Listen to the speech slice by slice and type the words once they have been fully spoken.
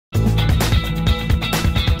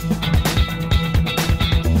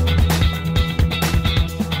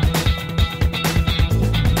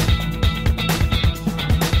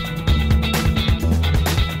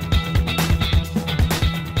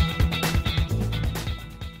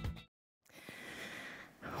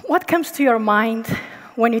What comes to your mind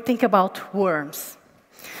when you think about worms?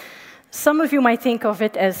 Some of you might think of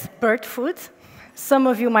it as bird food. Some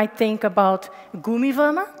of you might think about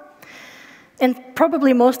Gummiwürmer. And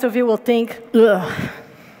probably most of you will think, ugh.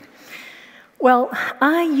 Well,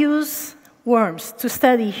 I use worms to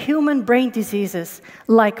study human brain diseases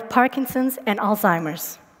like Parkinson's and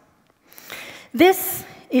Alzheimer's. This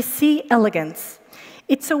is C. elegans.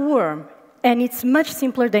 It's a worm, and it's much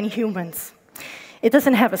simpler than humans. It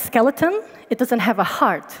doesn't have a skeleton, it doesn't have a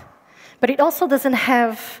heart, but it also doesn't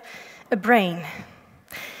have a brain.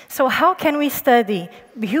 So how can we study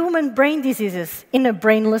human brain diseases in a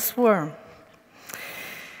brainless worm?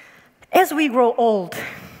 As we grow old,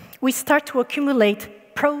 we start to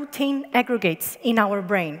accumulate protein aggregates in our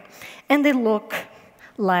brain, and they look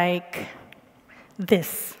like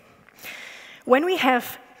this. When we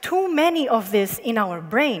have too many of this in our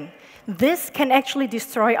brain, this can actually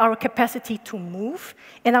destroy our capacity to move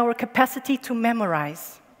and our capacity to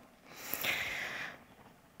memorize.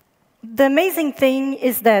 The amazing thing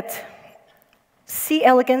is that C.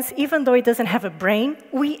 elegans, even though it doesn't have a brain,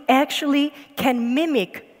 we actually can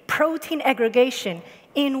mimic protein aggregation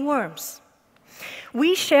in worms.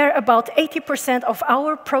 We share about 80% of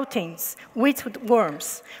our proteins with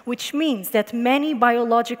worms, which means that many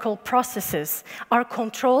biological processes are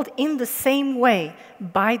controlled in the same way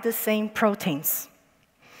by the same proteins.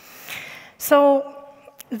 So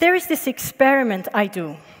there is this experiment I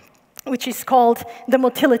do, which is called the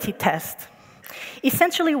motility test.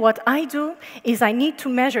 Essentially, what I do is I need to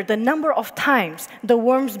measure the number of times the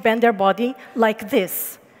worms bend their body like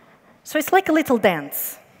this. So it's like a little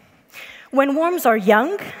dance. When worms are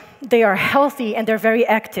young, they are healthy and they're very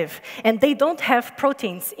active, and they don't have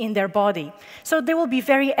proteins in their body. So they will be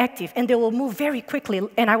very active, and they will move very quickly,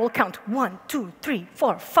 and I will count 1, 2, 3,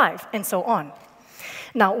 4, 5, and so on.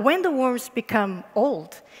 Now, when the worms become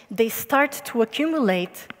old, they start to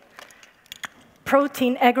accumulate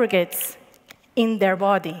protein aggregates in their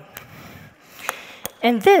body.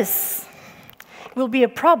 And this will be a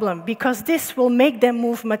problem, because this will make them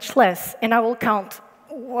move much less, and I will count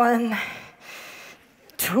 1,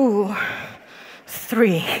 2,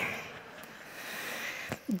 3.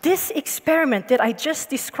 This experiment that I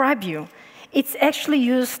just described you, it's actually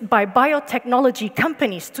used by biotechnology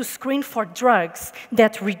companies to screen for drugs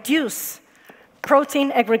that reduce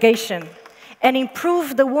protein aggregation and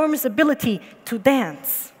improve the worm's ability to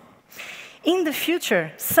dance. In the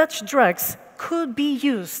future, such drugs could be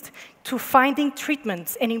used to finding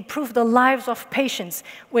treatments and improve the lives of patients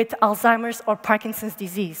with Alzheimer's or Parkinson's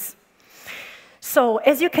disease. So,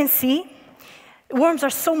 as you can see, worms are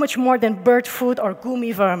so much more than bird food or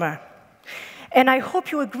Gummiwürmer. And I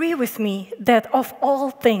hope you agree with me that of all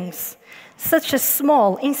things, such a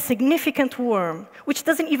small, insignificant worm, which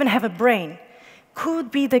doesn't even have a brain, could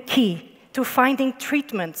be the key to finding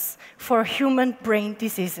treatments for human brain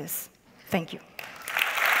diseases. Thank you.